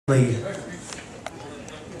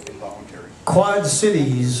Quad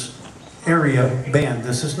Cities area band.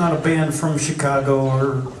 This is not a band from Chicago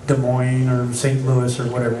or Des Moines or St. Louis or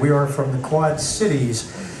whatever. We are from the Quad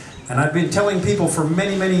Cities. And I've been telling people for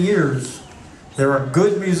many, many years, there are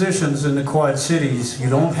good musicians in the Quad Cities. You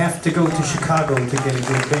don't have to go to Chicago to get a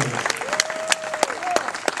good band.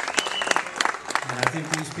 And I think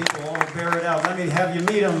these people all bear it out. Let me have you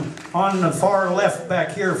meet them. On the far left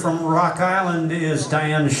back here from Rock Island is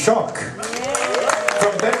Dianne Schalk.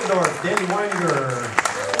 From Bettendorf, Danny Winegar.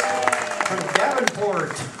 From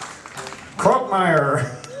Davenport, Krogmeier.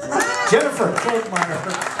 Jennifer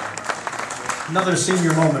Krogmeier. Another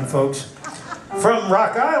senior moment, folks. From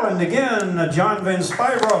Rock Island again, Jon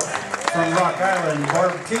VanSpeybroeck. From Rock Island,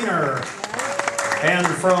 Barb Keehner. And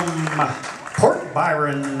from Port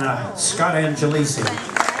Byron, Scott Angelici.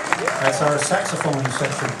 That's our saxophone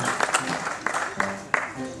section.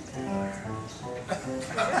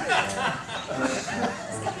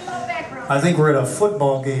 I think we're at a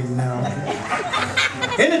football game now.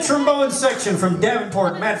 In the trombone section, from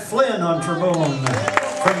Davenport, Matt Flynn on trombone.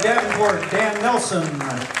 From Davenport, Dan Nelson.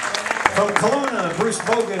 From Kelowna, Bruce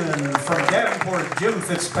Bogen. From Davenport, Jim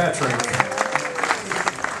Fitzpatrick.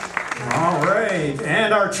 All right,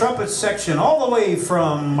 and our trumpet section, all the way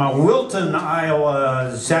from Wilton,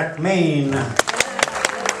 Iowa, Zach Main.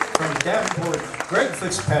 From Davenport, Greg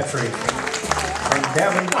Fitzpatrick. From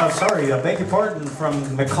beg your pardon, from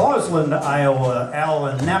McCausland, Iowa, Al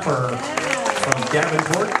Knapper. From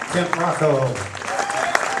Davenport, Kent Rockow.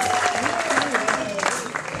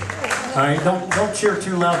 All right, don't cheer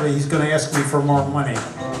too loudly. He's going to ask me for more money.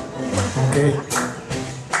 Okay.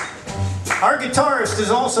 Our guitarist is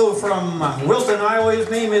also from Wilton, Iowa. His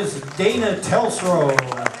name is Dana Telsrow.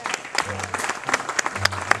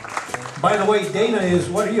 By the way, Dana is,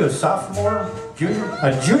 what are you, a sophomore? Junior?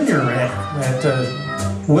 A junior at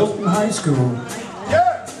Wilton High School.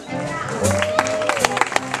 Yeah.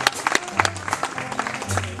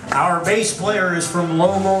 Our bass player is from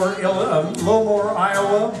Lowmore,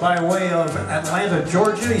 Iowa, by way of Atlanta,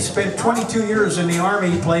 Georgia. He spent 22 years in the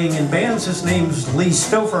Army playing in bands. His name's Lee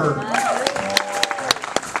Stouffer.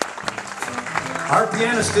 Our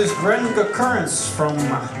pianist is Glennda Currence from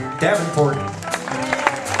Davenport.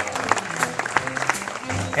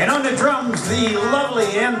 And on the drums, the lovely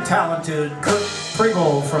and talented Kurt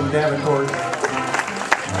Pringle from Davenport.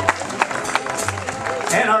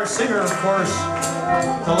 And our singer, of course,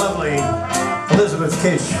 the lovely Elizabeth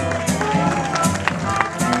Kish.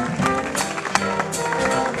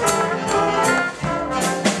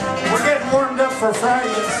 We're getting warmed up for Friday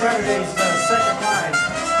and Saturday's second line.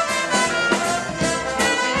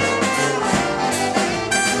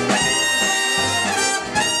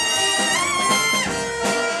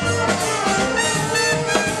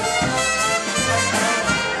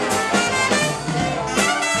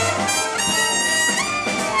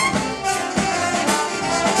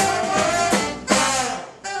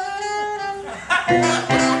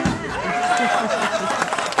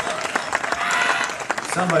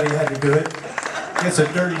 Somebody had to do it. It's a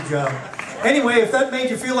dirty job. Anyway, if that made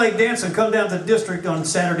you feel like dancing, come down to the district on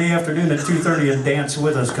Saturday afternoon at 2:30 and dance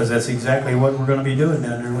with us, because that's exactly what we're going to be doing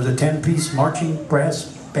down there. It was a 10-piece marching brass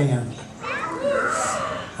band.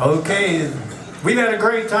 Okay, we've had a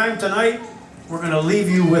great time tonight. We're going to leave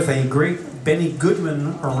you with a great Benny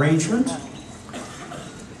Goodman arrangement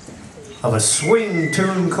of a swing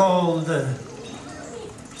tune called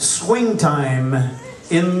Swingtime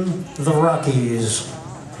in the Rockies.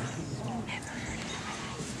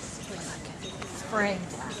 Spring.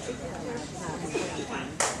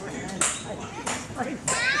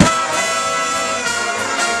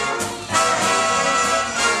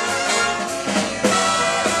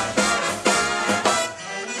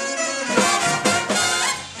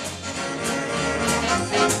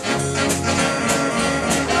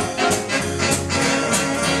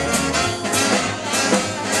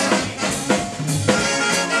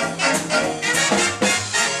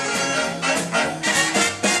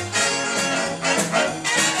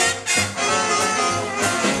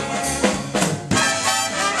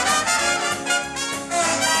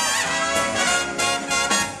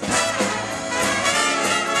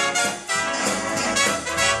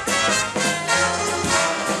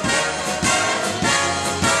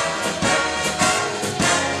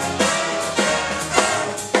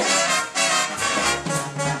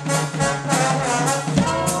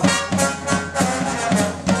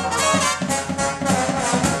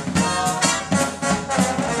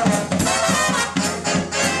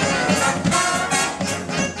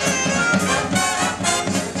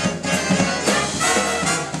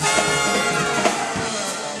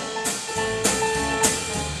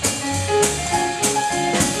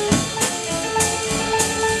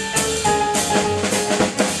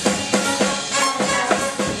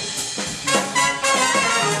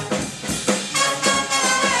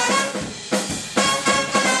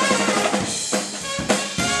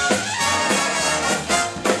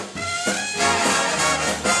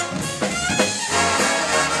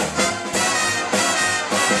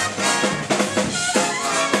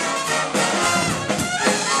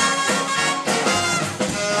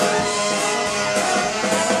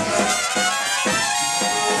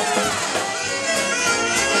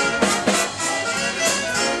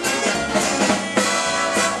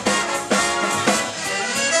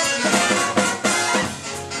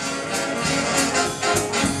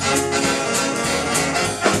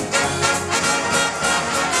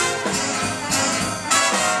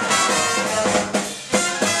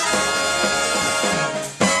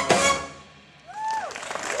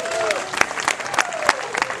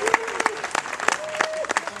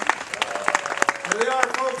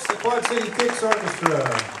 the Quad City Kix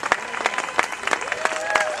Orchestra.